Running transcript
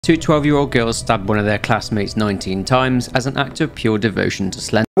Two 12-year-old girls stabbed one of their classmates 19 times as an act of pure devotion to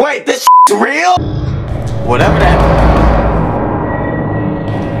Slender. Wait, this shit's real? Whatever that...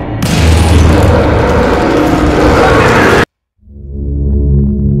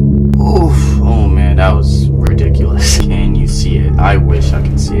 Oof, oh man, that was ridiculous. Can you see it? I wish I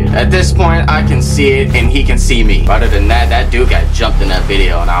could see it. At this point, I can see it and he can see me. Other than that, that dude got jumped in that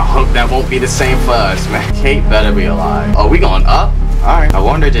video and I hope that won't be the same for us, man. Kate better be alive. Oh, we going up? Alright, I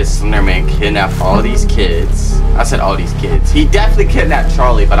wonder did Slenderman kidnap all these kids? I said all these kids. He definitely kidnapped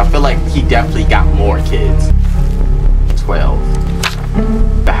Charlie, but I feel like he definitely got more kids.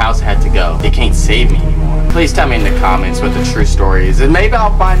 12. The house had to go. They can't save me anymore. Please tell me in the comments what the true story is, and maybe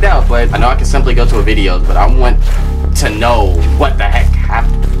I'll find out, but I know I can simply go to a video, but I want to know what the heck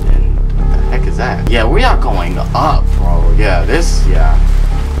happened. What the heck is that? Yeah, we are going up, bro. Yeah,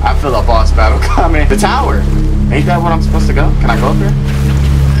 I feel a boss battle coming. The tower. Ain't that what I'm supposed to go? Can I go up there?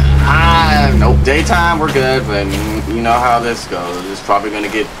 Nope. Daytime, we're good, but you know how this goes. It's probably gonna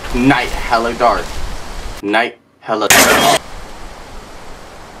get night hella dark. Night hella dark.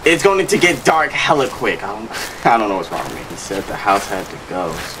 It's going to get dark hella quick. I don't know what's wrong with me. He said the house had to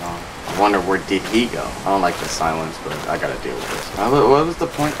go, so I wonder where did he go? I don't like the silence, but I gotta deal with this. What was the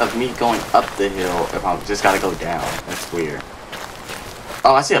point of me going up the hill if I just gotta go down? That's weird.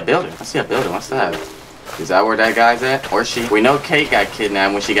 Oh, I see a building. What's that? Is that where that guy's at? Or she? We know Kate got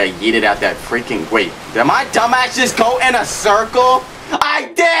kidnapped when she got yeeted out that freaking... Wait, did my dumbass just go in a circle?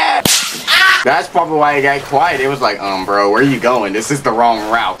 I did! Ah! That's probably why it got quiet. It was like, bro, where are you going? This is the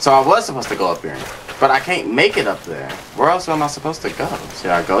wrong route. So I was supposed to go up here, but I can't make it up there. Where else am I supposed to go? So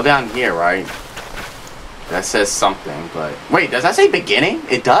I go down here, right? That says something, but... Wait, does that say beginning?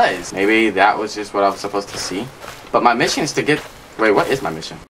 It does. Maybe that was just what I was supposed to see. But my mission is to get... Wait, what is my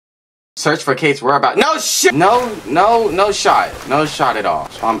mission? Search for Kate's whereabouts. No shit! No shot. No shot at all.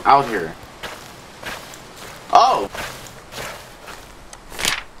 So I'm out here. Oh!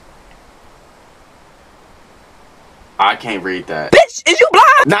 I can't read that. Bitch, is you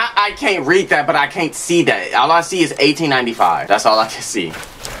blind? Nah, I can't read that, but I can't see that. All I see is 1895. That's all I can see.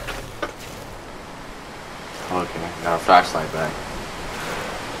 Okay, got a flashlight back.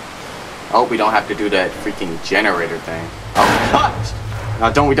 I hope we don't have to do that freaking generator thing. Oh,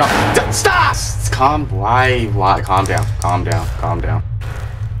 no, don't. Stop! Calm down.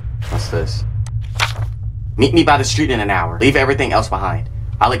 What's this? Meet me by the street in an hour. Leave everything else behind.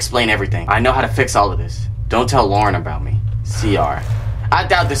 I'll explain everything. I know how to fix all of this. Don't tell Lauren about me. CR. I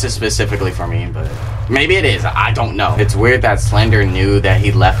doubt this is specifically for me, but maybe it is. I don't know. It's weird that Slender knew that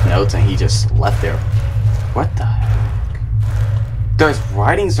he left notes and he just left there. What the heck? There's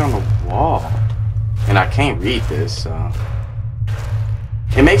writings on the wall. And I can't read this, so...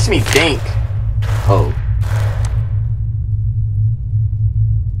 It makes me think... Oh.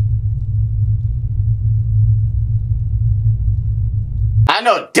 I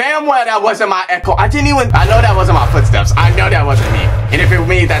know damn well that wasn't my echo. I know that wasn't my footsteps. I know that wasn't me. And if it were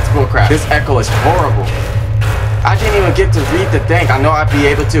me, that's bullcrap. This echo is horrible. I didn't even get to read the thing. I know I'd be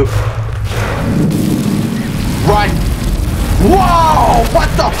able to... Run. Whoa! What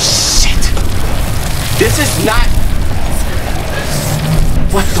the shit? This is not...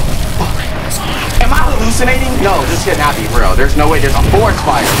 What the fuck? Am I hallucinating? No, this cannot be real. There's no way there's a forest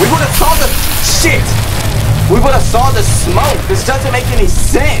fire. We would have saw the... Shit! We would have saw the smoke. This doesn't make any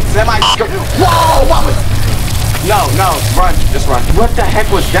sense. Am I... Whoa! What was... No, run. Just run. What the heck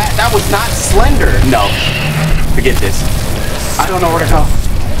was that? That was not Slender. No. Forget this. I don't know where to go.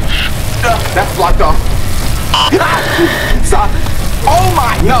 That's blocked off. Stop. Oh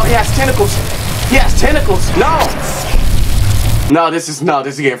my... No, he has tentacles. He has tentacles. No, this is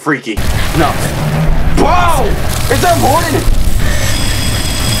getting freaky. No. Whoa! Is there more than...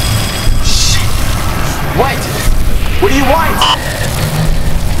 Shit. What? What do you want?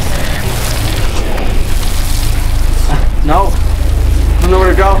 No. I don't know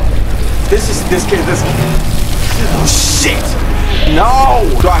where to go. This kid. Oh shit! No!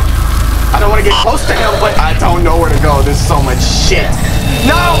 I don't want to get close to him, but I don't know where to go. There's so much shit.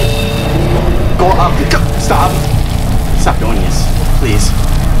 No! Go up. Stop. Stop doing this. Please.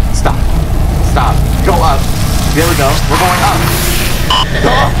 Stop. Go up. There we go. We're going up.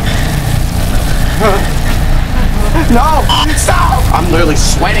 No! Stop! I'm literally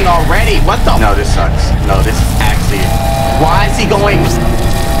sweating already. What the? No, this sucks. No, this is actually... Why is he going...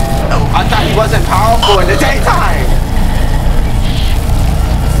 Oh, I thought he wasn't powerful in the daytime.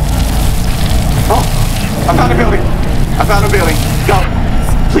 Oh, I found a building. Go.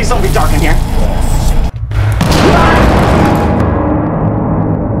 Please don't be dark in here.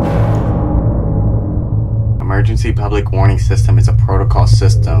 Emergency public warning system is a protocol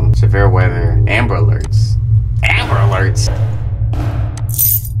system. Severe weather. Amber alerts. Amber alerts!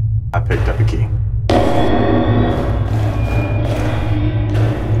 I picked up a key.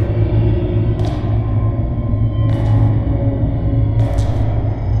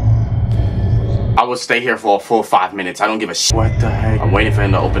 I will stay here for a full 5 minutes. I don't give a shit. What the heck? I'm waiting for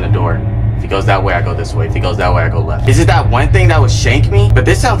him to open the door. If he goes that way, I go this way. If he goes that way, I go left. Is it that one thing that would shank me? But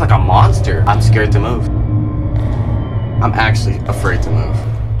this sounds like a monster. I'm scared to move. I'm actually afraid to move.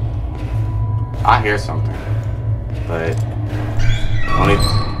 I hear something. But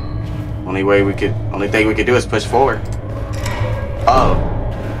only thing we could do is push forward. Oh.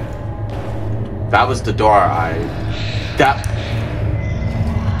 That was the door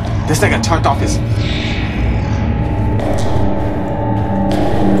this nigga turned off his...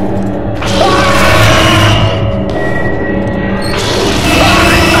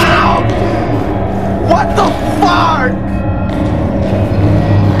 What the fuck?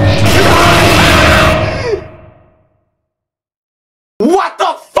 What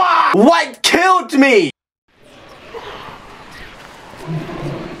the fuck? What killed me?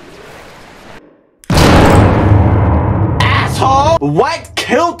 Asshole! What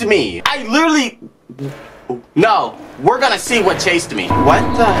killed me? I literally... No, we're gonna see what chased me. What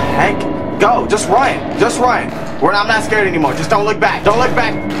the heck? Go, just run. Just run. I'm not scared anymore. Just don't look back. Don't look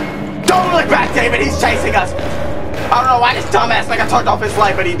back. Don't look back, David. He's chasing us. I don't know why this dumbass nigga turned off his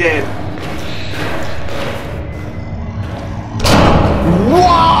light, but he did.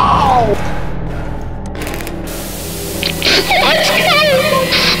 Whoa!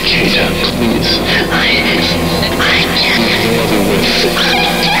 Kata, please. I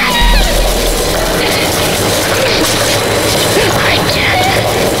can't.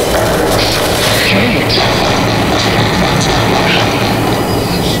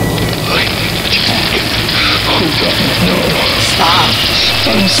 Stop.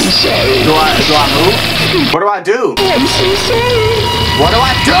 I'm so sorry. Do I move? What do I do? I'm so sorry. What do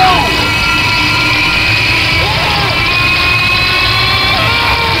I do?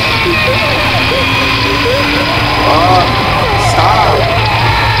 Stop.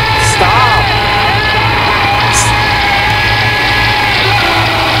 Stop.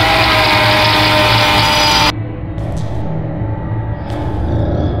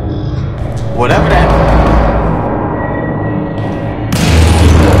 Whatever that.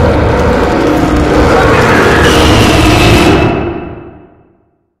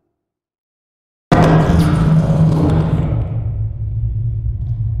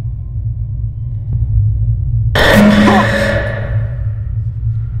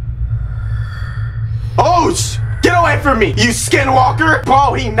 Get away from me, you skinwalker!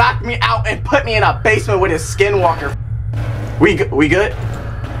 Bro, he knocked me out and put me in a basement with his skinwalker. We good?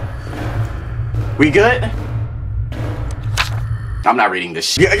 We good? I'm not reading this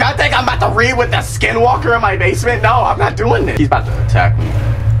shit. Y'all think I'm about to read with the skinwalker in my basement? No, I'm not doing this. He's about to attack me.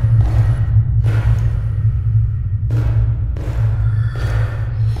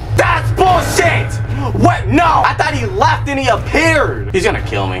 That's bullshit! What? No! I thought he left and he appeared! He's gonna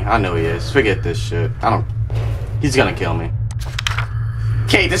kill me. I know he is. Forget this shit. He's gonna kill me.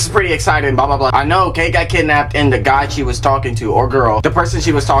 Kate, this is pretty exciting, blah, blah, blah. I know Kate got kidnapped and the guy she was talking to, or girl, the person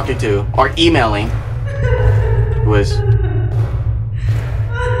she was talking to, or emailing, was...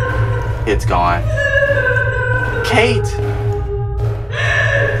 It's gone. Kate!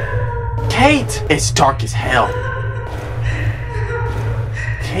 Kate! It's dark as hell.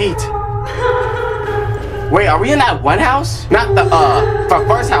 Kate. Wait, are we in that one house? Not the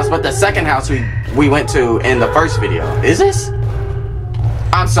first house, but the second house we went to in the first video. Is this?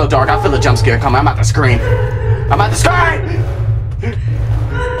 I'm so dark. I feel a jump scare coming. I'm about to scream. I'm about to scream!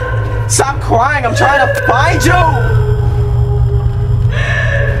 Stop crying. I'm trying to find you.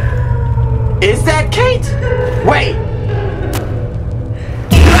 Is that Kate? Wait.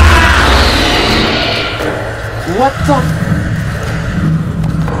 What the?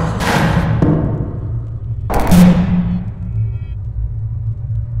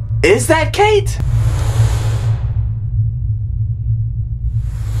 Is that Kate?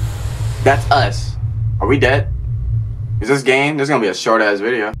 That's us. Are we dead? Is this game? This is gonna be a short ass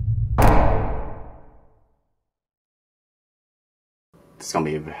video. It's gonna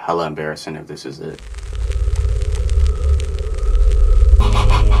be hella embarrassing if this is it.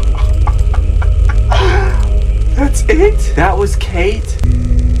 That's it? That was Kate?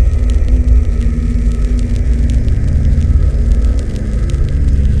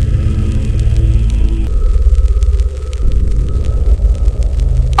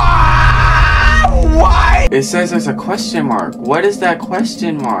 It says there's a question mark. What is that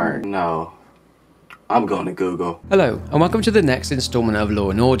question mark? No. I'm going to Google. Hello, and welcome to the next installment of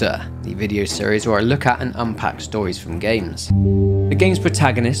Law & Order, the video series where I look at and unpack stories from games. The game's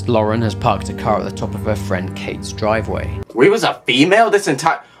protagonist, Lauren, has parked a car at the top of her friend Kate's driveway. We was a female this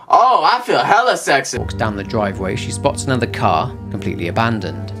entire... Oh, I feel hella sexy. Walks down the driveway, she spots another car, completely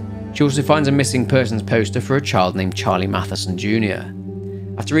abandoned. She also finds a missing persons poster for a child named Charlie Matheson Jr.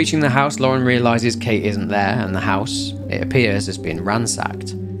 After reaching the house, Lauren realises Kate isn't there, and the house, it appears, has been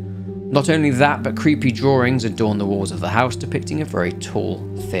ransacked. Not only that, but creepy drawings adorn the walls of the house depicting a very tall,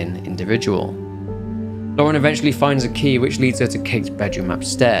 thin individual. Lauren eventually finds a key which leads her to Kate's bedroom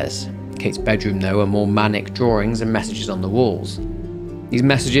upstairs. Kate's bedroom, though, are more manic drawings and messages on the walls. These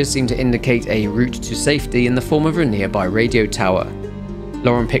messages seem to indicate a route to safety in the form of a nearby radio tower.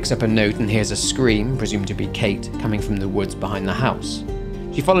 Lauren picks up a note and hears a scream, presumed to be Kate, coming from the woods behind the house.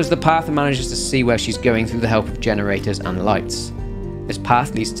 She follows the path and manages to see where she's going through the help of generators and lights. This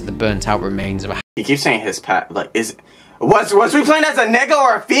path leads to the burnt out remains of a... He keeps saying his path, like, was we playing as a nigga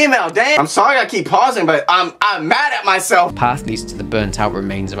or a female? Damn! I'm sorry I keep pausing, but I'm mad at myself. Path leads to the burnt out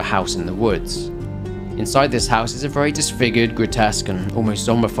remains of a house in the woods. Inside this house is a very disfigured, grotesque and almost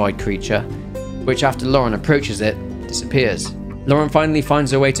zombified creature, which after Lauren approaches it, disappears. Lauren finally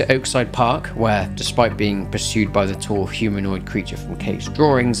finds her way to Oakside Park, where, despite being pursued by the tall humanoid creature from Kate's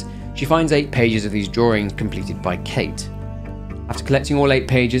drawings, she finds 8 pages of these drawings completed by Kate. After collecting all 8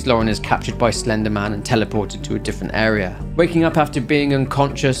 pages, Lauren is captured by Slender Man and teleported to a different area. Waking up after being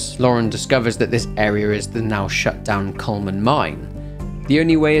unconscious, Lauren discovers that this area is the now shut down Coleman mine. The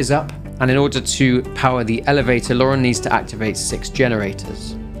only way is up, and in order to power the elevator, Lauren needs to activate 6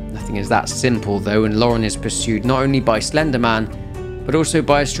 generators. Nothing is that simple though, and Lauren is pursued not only by Slender Man, but also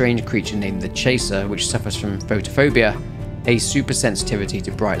by a strange creature named the Chaser, which suffers from photophobia, a super sensitivity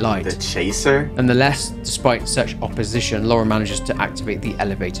to bright light. The Chaser? Nonetheless, despite such opposition, Lauren manages to activate the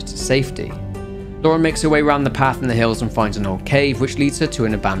elevator to safety. Lauren makes her way around the path in the hills and finds an old cave, which leads her to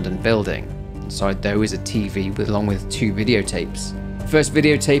an abandoned building. Inside though is a TV along with 2 videotapes. The first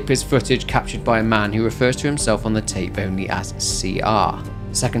videotape is footage captured by a man who refers to himself on the tape only as CR.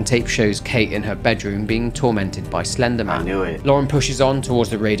 The second tape shows Kate in her bedroom being tormented by Slender Man. I knew it. Lauren pushes on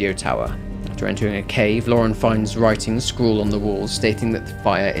towards the radio tower. After entering a cave, Lauren finds writing scrawled on the walls stating that the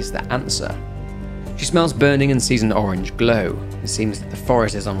fire is the answer. She smells burning and sees an orange glow. It seems that the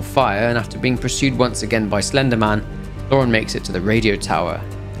forest is on fire, and after being pursued once again by Slender Man, Lauren makes it to the radio tower.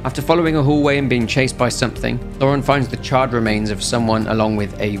 After following a hallway and being chased by something, Lauren finds the charred remains of someone along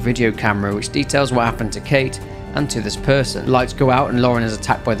with a video camera which details what happened to Kate and to this person. Lights go out and Lauren is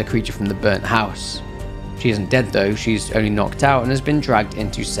attacked by the creature from the burnt house. She isn't dead though, she's only knocked out and has been dragged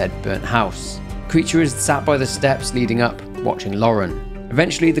into said burnt house. The creature is sat by the steps leading up, watching Lauren.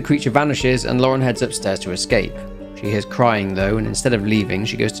 Eventually the creature vanishes and Lauren heads upstairs to escape. She hears crying though, and instead of leaving,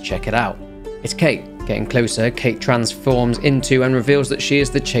 she goes to check it out. It's Kate. Getting closer, Kate transforms into and reveals that she is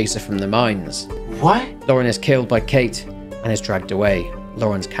the Chaser from the mines. What? Lauren is killed by Kate and is dragged away.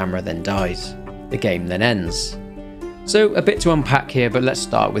 Lauren's camera then dies. The game then ends. So a bit to unpack here, but let's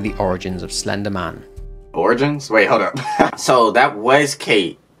start with the origins of Slender Man. Origins? Wait, hold up. So that was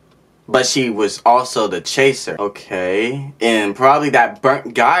Kate, but she was also the Chaser. Okay. And probably that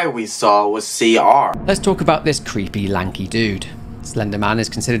burnt guy we saw was CR. Let's talk about this creepy, lanky dude. Slender Man is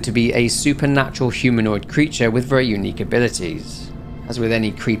considered to be a supernatural humanoid creature with very unique abilities. As with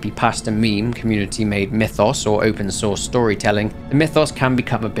any creepypasta meme, community-made mythos or open-source storytelling, the mythos can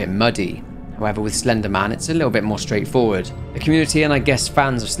become a bit muddy. However, with Slender Man, it's a little bit more straightforward. The community and I guess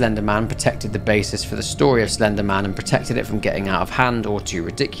fans of Slender Man protected the basis for the story of Slender Man and protected it from getting out of hand or too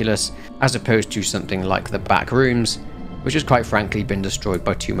ridiculous, as opposed to something like the Back Rooms, which has quite frankly been destroyed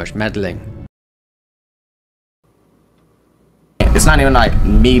by too much meddling. It's not even like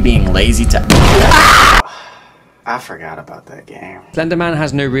me being lazy to... I forgot about that game. Slender Man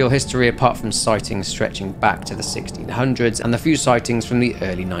has no real history apart from sightings stretching back to the 1600s and the few sightings from the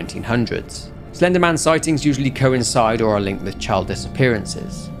early 1900s. Slender Man sightings usually coincide or are linked with child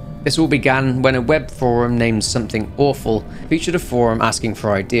disappearances. This all began when a web forum named Something Awful featured a forum asking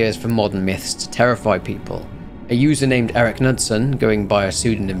for ideas for modern myths to terrify people. A user named Eric Knudsen, going by a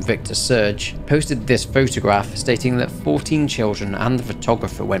pseudonym Victor Surge, posted this photograph stating that 14 children and the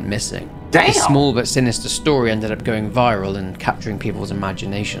photographer went missing. Damn! This small but sinister story ended up going viral and capturing people's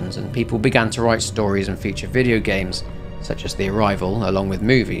imaginations, and people began to write stories and feature video games, such as The Arrival, along with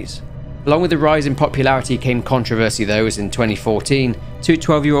movies. Along with the rise in popularity came controversy though, as in 2014, 2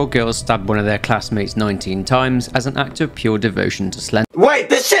 12-year-old girls stabbed one of their classmates 19 times as an act of pure devotion to Slender. Wait,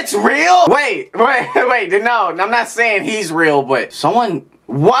 this shit's real? Wait, no, I'm not saying he's real, but someone...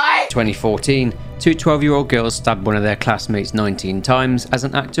 What? 2014, Two 12-year-old girls stabbed one of their classmates 19 times as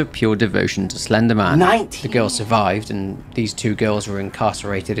an act of pure devotion to Slender Man. 19? The girls survived, and these two girls were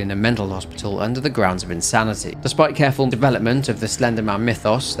incarcerated in a mental hospital under the grounds of insanity. Despite careful development of the Slender Man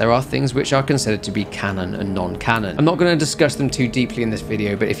mythos, there are things which are considered to be canon and non-canon. I'm not going to discuss them too deeply in this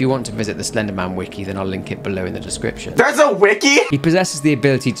video, but if you want to visit the Slender Man wiki, then I'll link it below in the description. There's a wiki? He possesses the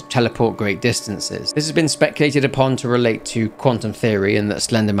ability to teleport great distances. This has been speculated upon to relate to quantum theory and that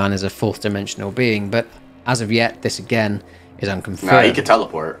Slender Man is a fourth dimensional being, but as of yet, this again is unconfirmed. Nah, he can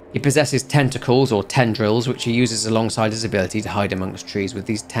teleport. He possesses tentacles or tendrils, which he uses alongside his ability to hide amongst trees, with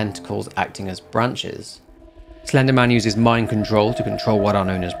these tentacles acting as branches. Slender Man uses mind control to control what are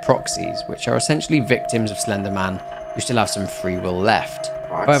known as proxies, which are essentially victims of Slender Man who still have some free will left.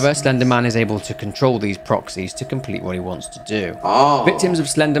 What? However, Slender Man is able to control these proxies to complete what he wants to do. Oh. Victims of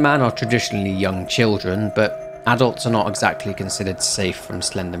Slender Man are traditionally young children, but adults are not exactly considered safe from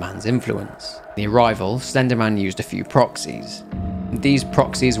Slender Man's influence. The arrival, Slender Man used a few proxies. These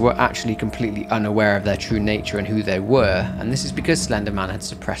proxies were actually completely unaware of their true nature and who they were, and this is because Slender Man had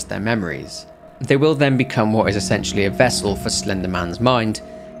suppressed their memories. They will then become what is essentially a vessel for Slender Man's mind,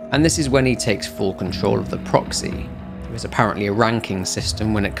 and this is when he takes full control of the proxy. There is apparently a ranking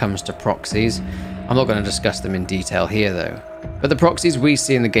system when it comes to proxies. I'm not going to discuss them in detail here though. But the proxies we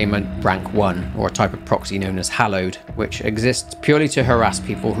see in the game are rank 1, or a type of proxy known as Hallowed, which exists purely to harass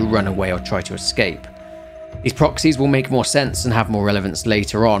people who run away or try to escape. These proxies will make more sense and have more relevance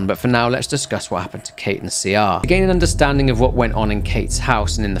later on, but for now let's discuss what happened to Kate and CR. To gain an understanding of what went on in Kate's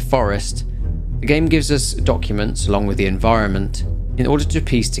house and in the forest, the game gives us documents along with the environment in order to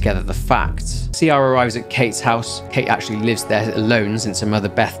piece together the facts. CR arrives at Kate's house. Kate actually lives there alone since her mother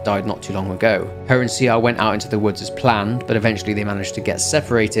Beth died not too long ago. Her and CR went out into the woods as planned, but eventually they managed to get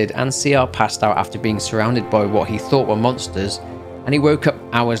separated, and CR passed out after being surrounded by what he thought were monsters, and he woke up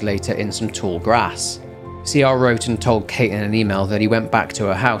hours later in some tall grass. CR wrote and told Kate in an email that he went back to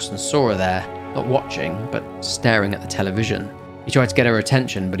her house and saw her there, not watching, but staring at the television. He tried to get her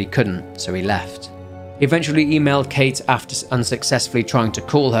attention, but he couldn't, so he left. He eventually emailed Kate after unsuccessfully trying to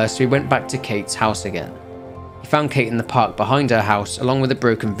call her, so he went back to Kate's house again. He found Kate in the park behind her house, along with a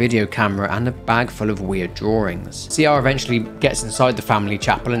broken video camera and a bag full of weird drawings. CR eventually gets inside the family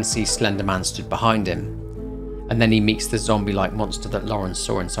chapel and sees Slender Man stood behind him. And then he meets the zombie-like monster that Lauren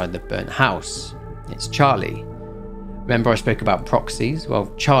saw inside the burnt house. It's Charlie. Remember I spoke about proxies?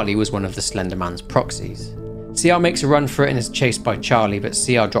 Well, Charlie was one of the Slender Man's proxies. CR makes a run for it and is chased by Charlie, but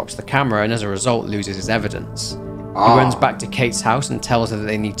CR drops the camera and as a result loses his evidence. He runs back to Kate's house and tells her that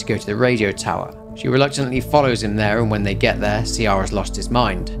they need to go to the radio tower. She reluctantly follows him there, and when they get there, CR has lost his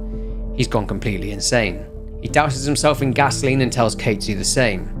mind. He's gone completely insane. He douses himself in gasoline and tells Kate to do the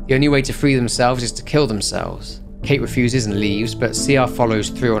same. The only way to free themselves is to kill themselves. Kate refuses and leaves, but CR follows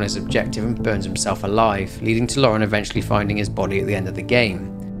through on his objective and burns himself alive, leading to Lauren eventually finding his body at the end of the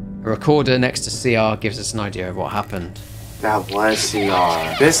game. A recorder next to CR gives us an idea of what happened. That was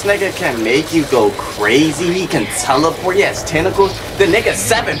CR. This nigga can make you go crazy. He can teleport. He has tentacles. The nigga's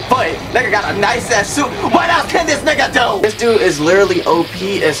 7 foot. Nigga got a nice ass suit. What else can this nigga do? This dude is literally OP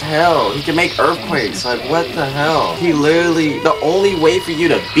as hell. He can make earthquakes. Like, what the hell? He literally, the only way for you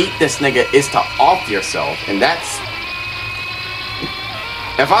to beat this nigga is to off yourself. And that's...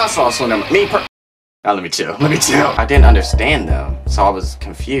 If I saw Slender Man, now let me chill. I didn't understand them, so I was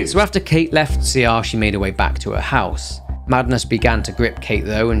confused. So after Kate left CR, she made her way back to her house. Madness began to grip Kate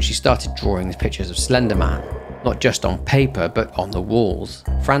though, and she started drawing pictures of Slender Man. Not just on paper, but on the walls.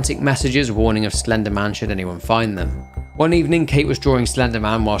 Frantic messages warning of Slender Man should anyone find them. One evening, Kate was drawing Slender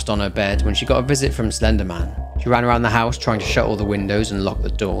Man whilst on her bed when she got a visit from Slender Man. She ran around the house trying to shut all the windows and lock the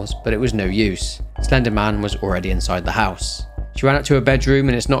doors, but it was no use. Slender Man was already inside the house. She ran up to her bedroom,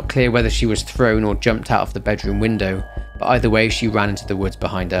 and it's not clear whether she was thrown or jumped out of the bedroom window, but either way she ran into the woods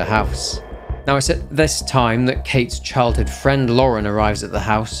behind her house. Now it's at this time that Kate's childhood friend Lauren arrives at the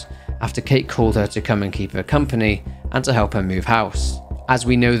house after Kate called her to come and keep her company and to help her move house. As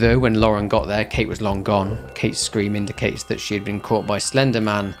we know though, when Lauren got there, Kate was long gone. Kate's scream indicates that she had been caught by Slender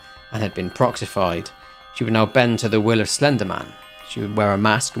Man and had been proxified. She would now bend to the will of Slender Man. She would wear a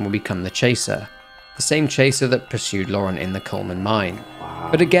mask and would become the chaser. The same chaser that pursued Lauren in the Coleman mine.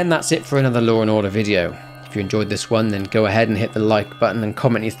 But again, that's it for another Law & Order video. If you enjoyed this one, then go ahead and hit the like button and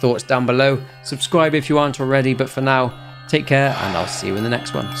comment your thoughts down below. Subscribe if you aren't already, but for now, take care and I'll see you in the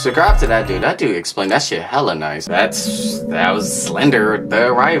next one. Subscribe to that dude. That dude explained that shit hella nice. That was Slender, the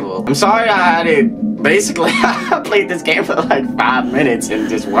Arrival. I'm sorry I had it. Basically, I played this game for like 5 minutes and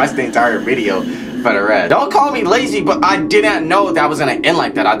just watched the entire video for the rest. Don't call me lazy, but I didn't know that was gonna end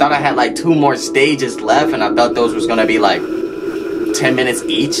like that. I thought I had like 2 more stages left, and I thought those was gonna be like 10 minutes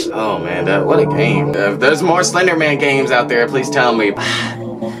each? Oh man, what a game. If there's more Slender Man games out there, please tell me.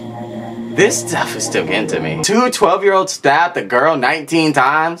 This stuff is still getting to me. Two 12-year-olds stabbed the girl 19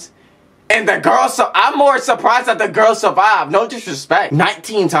 times? And the girl, I'm more surprised that the girl survived. No disrespect.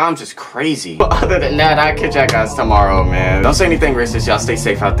 19 times is crazy. But other than that, I'll catch y'all guys tomorrow, man. Don't say anything racist, y'all. Stay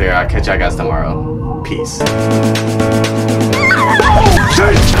safe out there. I'll catch y'all guys tomorrow. Peace.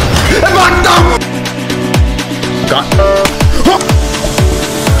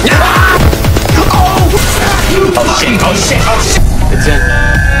 Oh shit, oh shit, oh shit. It's in.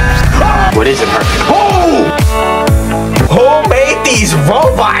 What is it, her? Oh! Who made these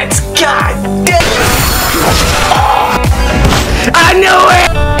robots? God damn! Oh! I knew it!